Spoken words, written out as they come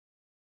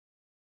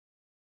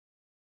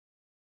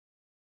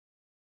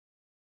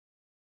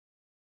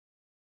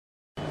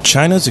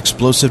China's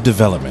explosive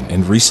development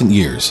in recent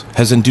years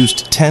has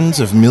induced tens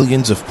of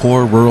millions of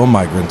poor rural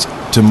migrants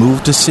to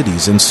move to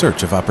cities in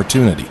search of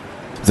opportunity.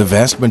 The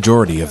vast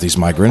majority of these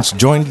migrants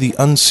joined the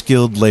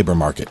unskilled labor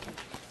market.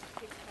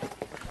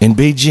 In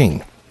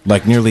Beijing,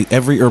 like nearly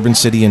every urban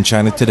city in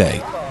China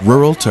today,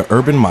 rural to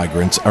urban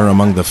migrants are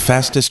among the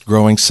fastest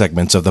growing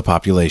segments of the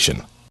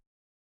population.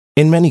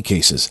 In many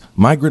cases,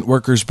 migrant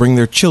workers bring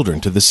their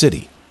children to the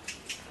city.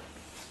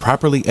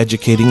 Properly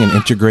educating and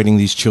integrating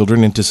these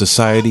children into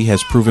society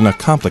has proven a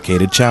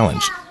complicated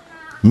challenge.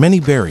 Many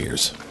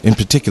barriers, in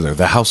particular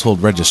the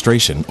household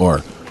registration or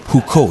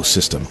hukou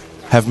system,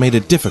 have made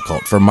it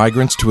difficult for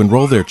migrants to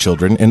enroll their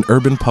children in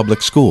urban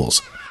public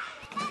schools.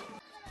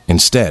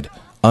 Instead,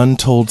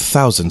 untold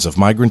thousands of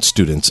migrant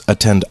students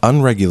attend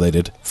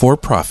unregulated,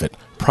 for-profit,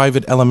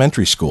 private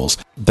elementary schools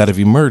that have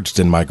emerged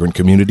in migrant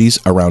communities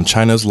around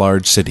China's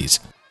large cities.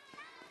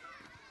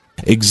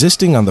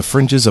 Existing on the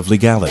fringes of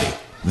legality,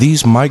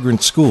 these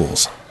migrant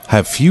schools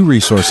have few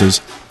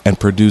resources and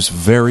produce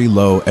very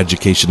low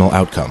educational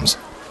outcomes.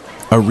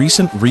 A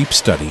recent REAP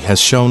study has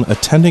shown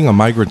attending a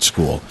migrant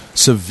school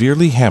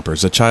severely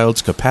hampers a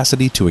child's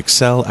capacity to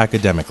excel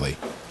academically.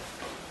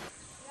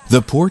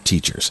 The poor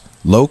teachers,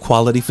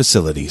 low-quality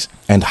facilities,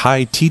 and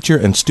high teacher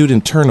and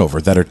student turnover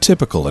that are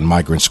typical in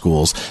migrant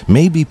schools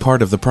may be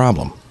part of the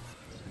problem.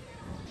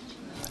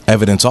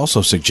 Evidence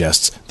also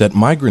suggests that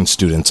migrant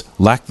students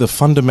lack the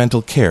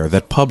fundamental care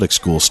that public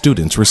school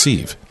students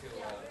receive.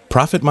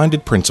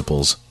 Profit-minded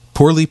principals,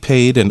 poorly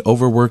paid and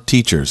overworked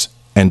teachers,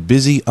 and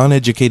busy,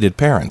 uneducated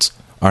parents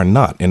are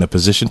not in a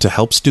position to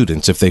help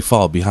students if they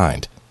fall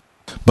behind.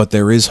 But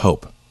there is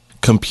hope.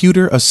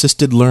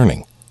 Computer-assisted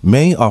learning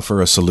may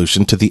offer a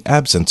solution to the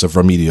absence of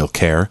remedial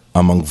care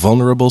among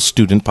vulnerable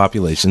student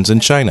populations in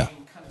China,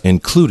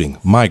 including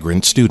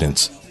migrant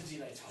students.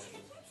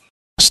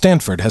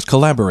 Stanford has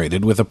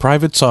collaborated with a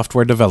private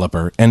software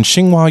developer and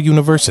Tsinghua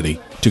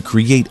University to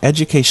create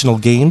educational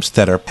games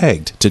that are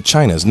pegged to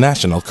China's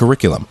national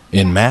curriculum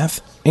in math,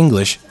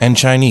 English, and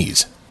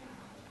Chinese.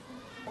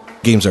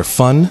 Games are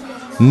fun,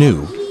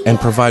 new, and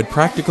provide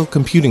practical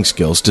computing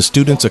skills to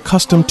students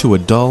accustomed to a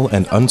dull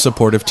and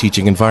unsupportive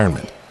teaching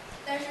environment.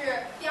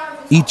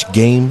 Each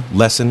game,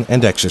 lesson,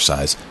 and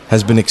exercise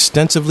has been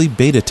extensively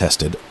beta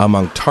tested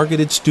among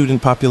targeted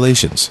student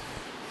populations.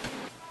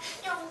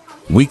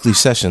 Weekly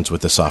sessions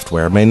with the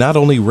software may not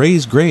only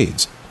raise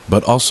grades,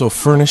 but also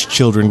furnish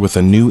children with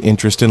a new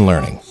interest in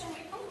learning.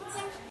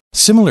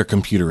 Similar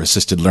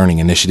computer-assisted learning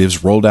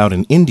initiatives rolled out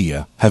in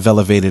India have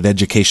elevated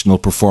educational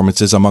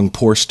performances among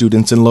poor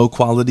students in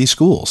low-quality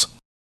schools.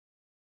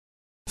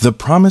 The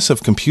promise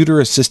of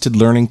computer-assisted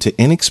learning to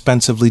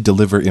inexpensively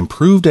deliver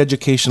improved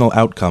educational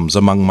outcomes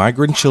among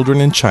migrant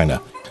children in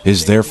China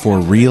is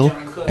therefore real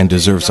and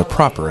deserves a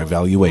proper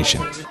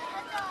evaluation.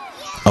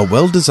 A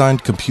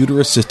well-designed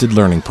computer-assisted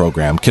learning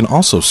program can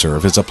also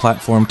serve as a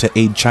platform to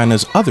aid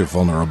China's other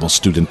vulnerable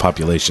student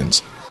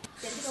populations.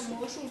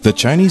 The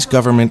Chinese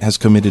government has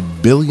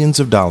committed billions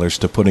of dollars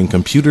to putting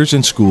computers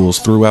in schools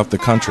throughout the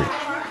country.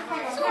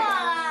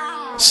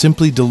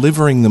 Simply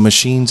delivering the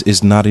machines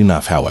is not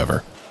enough,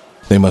 however.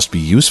 They must be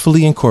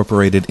usefully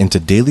incorporated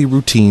into daily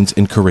routines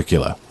and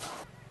curricula.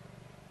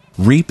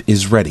 REAP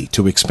is ready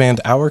to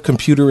expand our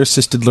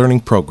computer-assisted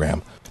learning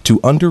program to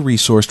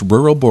under-resourced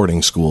rural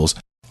boarding schools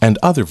and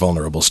other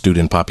vulnerable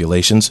student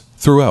populations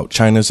throughout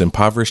China's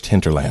impoverished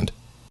hinterland.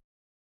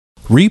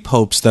 REAP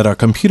hopes that our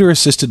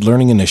computer-assisted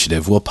learning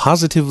initiative will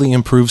positively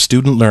improve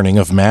student learning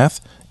of math,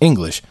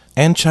 English,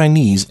 and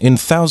Chinese in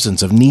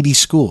thousands of needy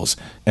schools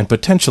and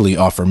potentially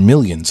offer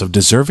millions of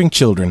deserving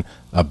children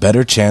a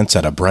better chance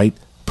at a bright,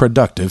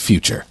 productive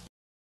future.